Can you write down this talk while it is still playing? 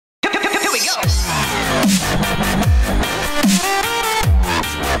The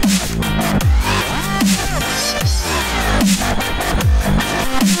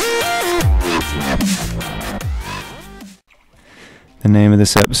name of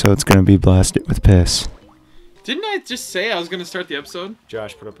this episode's gonna be Blasted with Piss. Didn't I just say I was gonna start the episode?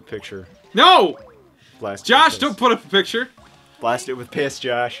 Josh, put up a picture. No! Blast Josh, don't put up a picture. Blast it with piss,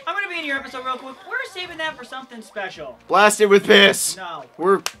 Josh. I'm gonna be in your episode real quick. We're saving that for something special. Blast it with piss! No.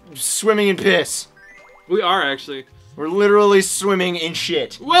 We're swimming in piss. We are, actually. We're literally swimming in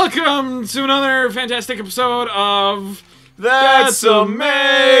shit. Welcome to another fantastic episode of... That's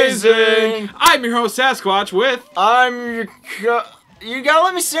amazing! I'm your host, Sasquatch, with... I'm your You gotta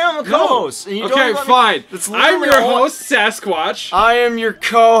let me say I'm a co-host. No. Okay, fine. I'm your host, Sasquatch. I am your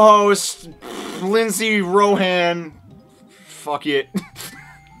co-host, Lindsay Rohan. Fuck it.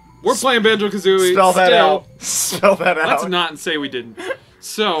 We're playing Banjo Kazooie. Spell that out. Spell that out. Let's not and say we didn't.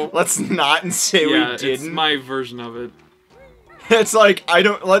 So. Let's not and say we didn't. It's my version of it. It's like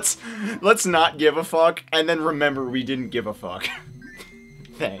let's not give a fuck and then remember we didn't give a fuck.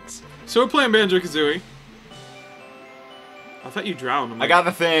 Thanks. So we're playing Banjo Kazooie. I thought you drowned. Like, I got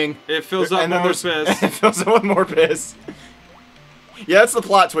the thing. It fills up more piss. It fills up with more piss. Yeah, that's the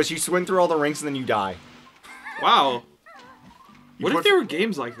plot twist. You swim through all the rings and then you die. Wow. What if there were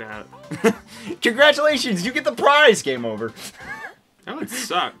games like that? Congratulations, you get the prize. Game over. That would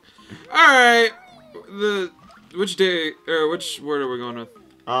suck. Alright. Which word are we going with?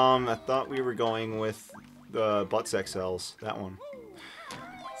 I thought we were going with the butt sex cells. That one.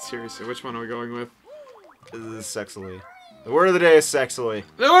 Seriously, which one are we going with? This is sexily. The word of the day is sexily.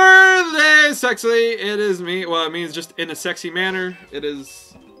 The word of the day is sexily. It is me. Well, it means just in a sexy manner. It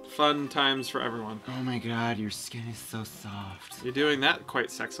is fun times for everyone. Oh my god, your skin is so soft. You're doing that quite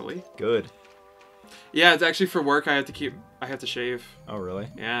sexily. Good. Yeah, it's actually for work. I have to shave. Oh really?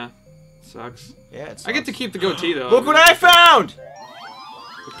 Yeah. Sucks. Yeah, it sucks. I get to keep the goatee though. Look what I found!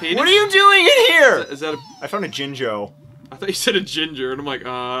 What are you doing in here? Is that a... I found a Jinjo. I thought you said a ginger, and I'm like,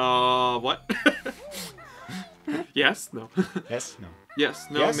 what? Yes, no. Yes, no. Yes,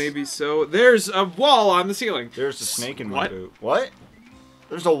 no, yes. Maybe so. There's a wall on the ceiling. There's a snake in my boot. What?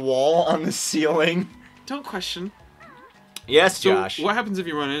 There's a wall on the ceiling? Don't question. Yes, so Josh. What happens if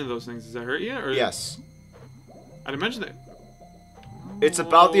you run into those things? Does that hurt you? Or... Yes. I'd imagine that. It's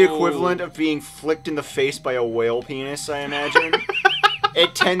about the equivalent of being flicked in the face by a whale penis, I imagine.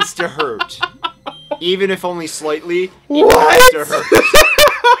 It tends to hurt. Even if only slightly, it tends to hurt.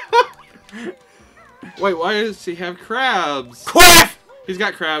 Wait, why does he have crabs? Quaff! He's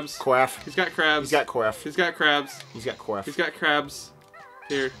got crabs. Quaff. He's got crabs. He's got quaff. He's got crabs. He's got quaff. He's got crabs.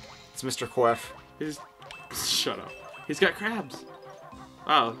 Here. It's Mr. Quaff. He's... Shut up. He's got crabs.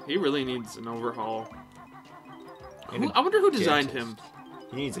 Wow, he really needs an overhaul. I wonder who designed him.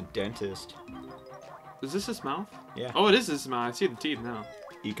 He needs a dentist. Is this his mouth? Yeah. Oh, it is his mouth. I see the teeth now.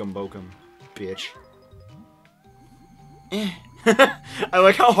 Eekum bokum, bitch. I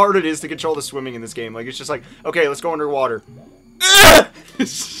like how hard it is to control the swimming in this game. Like, it's just like, okay, let's go underwater.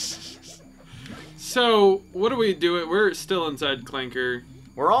 So, what are we doing? We're still inside Clanker.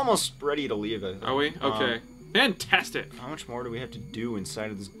 We're almost ready to leave it. Are we? Okay. Fantastic. How much more do we have to do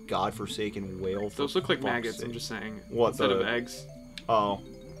inside of this godforsaken whale? Those look like maggots, I'm just saying. What, instead of eggs. Oh.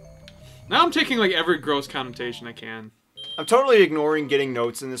 Now I'm taking, like, every gross connotation I can. I'm totally ignoring getting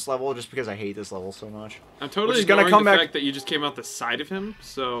notes in this level just because I hate this level so much. I'm totally ignoring the fact that you just came out the side of him,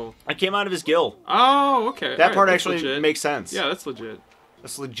 so... I came out of his gill. Oh, okay. That part actually makes sense. Yeah, that's legit.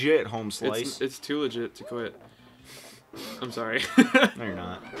 That's legit, home slice. It's too legit to quit. I'm sorry. No, you're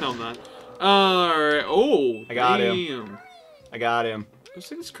not. No, I'm not. Alright. Oh, I got damn. him. I got him. Those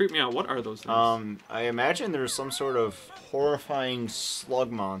things creep me out. What are those things? I imagine there's some sort of horrifying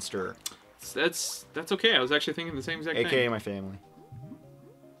slug monster. That's okay. I was actually thinking the same exact thing. AKA my family.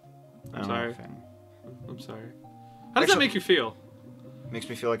 I'm sorry. I'm sorry. How does that make you feel? Makes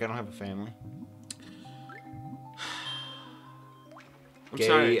me feel like I don't have a family. I'm Gay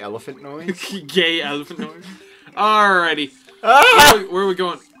sorry. elephant noise? Gay elephant noise? Alrighty. Ah! Where are we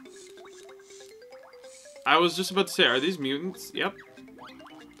going? I was just about to say, are these mutants? Yep.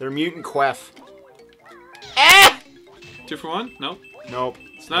 They're mutant quaff. 2 for 1? Nope. Nope.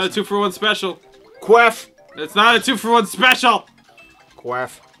 It's not a 2 for 1 special. Quaff! It's not a 2 for 1 special!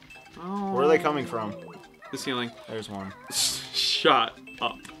 Quaff. Oh. Where are they coming from? The ceiling. There's one. Shut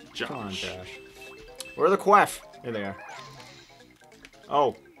up, Josh. Come on, Josh. Where are the quaff? There they are.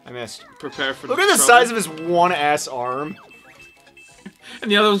 Oh, I missed. Prepare for Look at the size of his one ass arm. And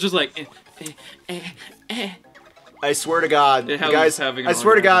the other one's just like... I swear to God, the guys. I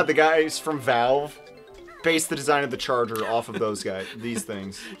swear to God, the guys from Valve base the design of the charger off of these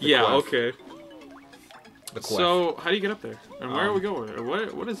things. Yeah, Quaff. okay. The Quaff. So, how do you get up there? And where are we going? Or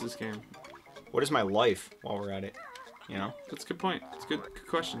what is this game? What is my life while we're at it? You know? That's a good point. It's a good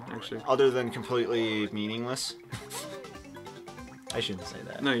question, actually. Other than completely meaningless. I shouldn't say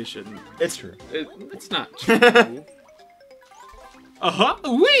that. No, you shouldn't. It's true. It's not true.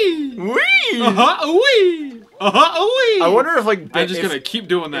 Wee! Wee! Wee! Wee! I wonder if like I'm just gonna keep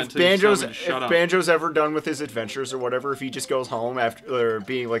doing that until you tell me to shut up. Banjo's ever done with his adventures or whatever, if he just goes home after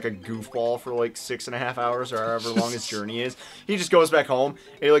being like a goofball for like 6.5 hours or however long his journey is, he just goes back home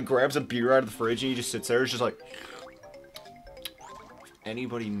and he like grabs a beer out of the fridge and he just sits there, just like,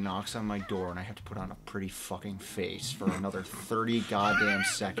 anybody knocks on my door and I have to put on a pretty fucking face for another 30 goddamn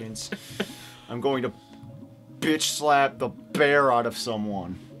seconds, I'm going to bitch slap the bear out of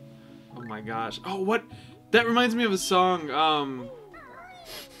someone. Oh my gosh. Oh, what? That reminds me of a song.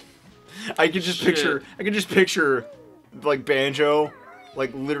 I could just picture like Banjo,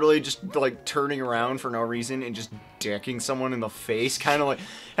 like literally just like turning around for no reason and just decking someone in the face, kind of like.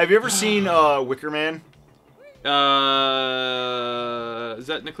 Have you ever seen Wicker Man? Is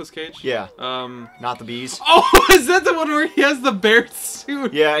that Nicolas Cage? Yeah. Not the bees. Oh, is that the one where he has the bear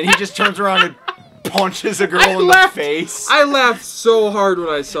suit? Yeah, and he just turns around and punches a girl in the face. I laughed so hard when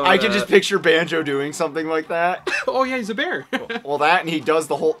I saw that. I can just picture Banjo doing something like that. Oh yeah, he's a bear. Well, that and he does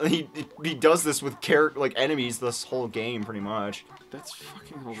the whole. He does this with like enemies this whole game pretty much. That's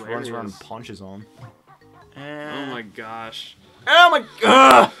fucking hilarious. Just runs around and punches them. Oh my gosh. Oh my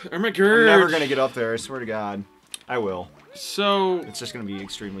god! Oh my god! I'm never gonna get up there. I swear to God, I will. So it's just gonna be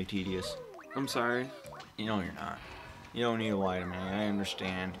extremely tedious. I'm sorry. You know you're not. You don't need to lie to me. I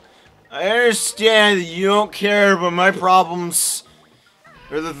understand. I understand that you don't care about my problems,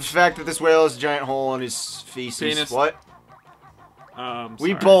 or the fact that this whale has a giant hole in his feces. Penis. What? We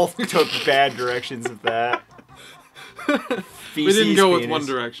sorry. both took bad directions with that. We didn't go with one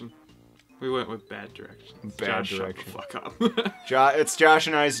direction. We went with bad directions. Bad Josh, direction. Shut the fuck up. It's Josh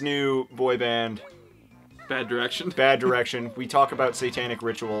and I's new boy band. Bad direction. Bad direction. We talk about satanic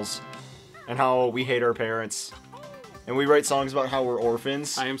rituals and how we hate our parents. And we write songs about how we're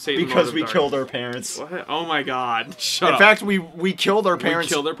orphans. I am Satan because we killed our parents. What? Oh my god. Shut up. In fact, we killed our parents.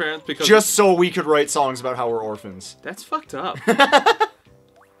 We killed our parents because just so we could write songs about how we're orphans. That's fucked up.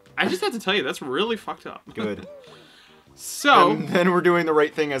 I just have to tell you, that's really fucked up. Good. So and then we're doing the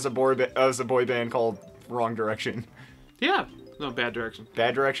right thing as a boy band called Wrong Direction. Yeah. No, Bad Direction.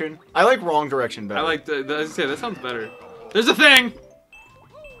 Bad Direction? I like Wrong Direction better. I like I say that sounds better. There's a thing.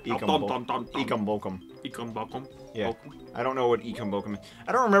 Ecum Bokum. Yeah. I don't know what Ecum Bokum is.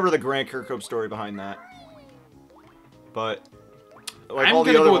 I don't remember the Grant Kirkhope story behind that. But like I'm all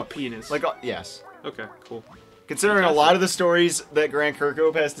the gonna other go with penis. Like yes. Okay, cool. Considering a lot of the stories that Grant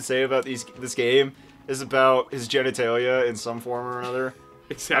Kirkhope has to say about this game is about his genitalia in some form or another.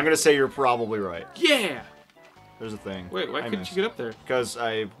 Exactly. I'm gonna say you're probably right. Yeah. There's a thing. Wait, why couldn't you get up there? Because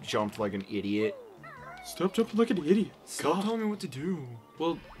I jumped like an idiot. Stop jumping like an idiot. Stop telling me what to do.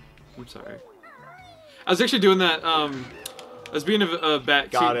 Well, I'm sorry. I was actually doing that. I was being a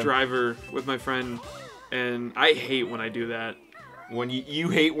backseat driver with my friend, and I hate when I do that. When you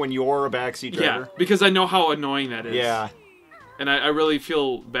hate when you're a backseat driver? Yeah, because I know how annoying that is. Yeah. And I really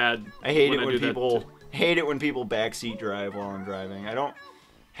feel bad. I hate it when people backseat drive while I'm driving. I don't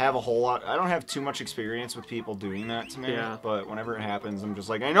have a whole lot. I don't have too much experience with people doing that to me. Yeah. But whenever it happens, I'm just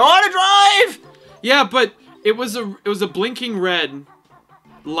like, I know how to drive. Yeah, but it was a blinking red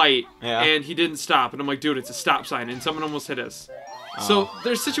light, and he didn't stop, and I'm like, dude, it's a stop sign, and someone almost hit us. So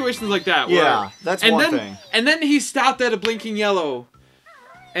there's situations like that. Yeah, where, that's one thing. And then he stopped at a blinking yellow.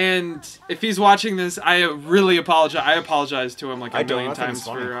 And if he's watching this, I really apologize. I apologize to him like a million times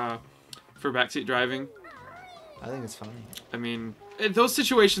for backseat driving. I think it's funny. I mean, those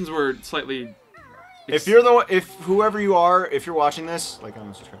situations were slightly. If whoever you are, if you're watching this, like,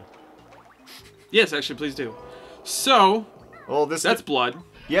 I'm subscribe. Yes, actually, please do. So. Well, that's blood.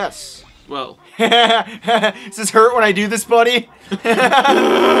 Yes. Well. Does this hurt when I do this, buddy?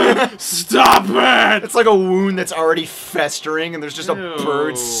 Stop it! It's like a wound that's already festering, and there's just a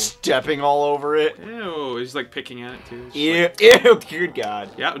bird stepping all over it. Ew, he's like picking at it too. Ew, ew, good God.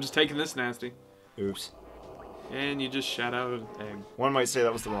 Yeah, I'm just taking this nasty. Oops. And you just shot out an egg. One might say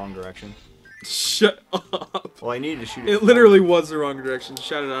that was the wrong direction. Shut up. Well, I needed to shoot it. It literally was the wrong direction.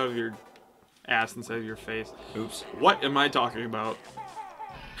 Shot it out of your ass instead of your face. Oops. What am I talking about?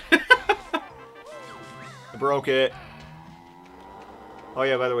 I broke it. Oh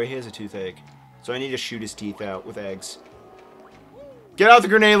yeah, by the way, he has a toothache. So I need to shoot his teeth out with eggs. Get out the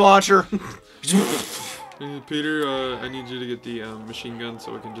grenade launcher! Peter, I need you to get the machine gun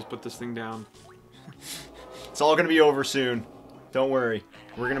so we can just put this thing down. It's all gonna be over soon. Don't worry.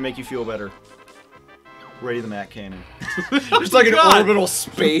 We're gonna make you feel better. Ready the Mac Cannon. It's like an orbital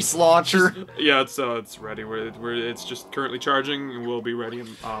space launcher. Yeah, it's ready. It's just currently charging, and we'll be ready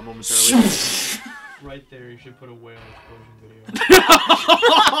momentarily. Right there, you should put a whale explosion video.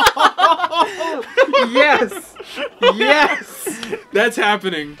 Yes! Yes! That's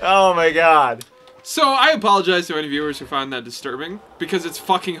happening. Oh my god. So, I apologize to any viewers who find that disturbing, because it's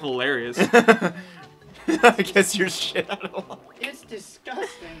fucking hilarious. I guess you're shit out of luck. It's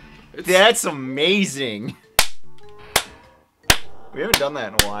disgusting. That's amazing. We haven't done that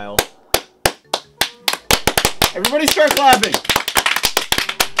in a while. Everybody start clapping.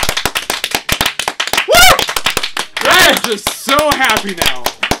 Woo! I am just so happy now.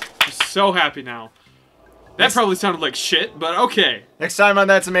 Just so happy now. That probably sounded like shit, but okay. Next time on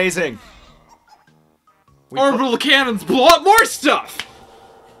That's Amazing. Orbital cannons blow up more stuff!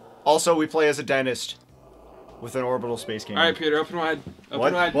 Also, we play as a dentist with an orbital space cannon. Alright, Peter, open wide. Open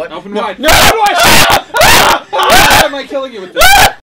What? wide. What? Open No. wide. No! Open wide!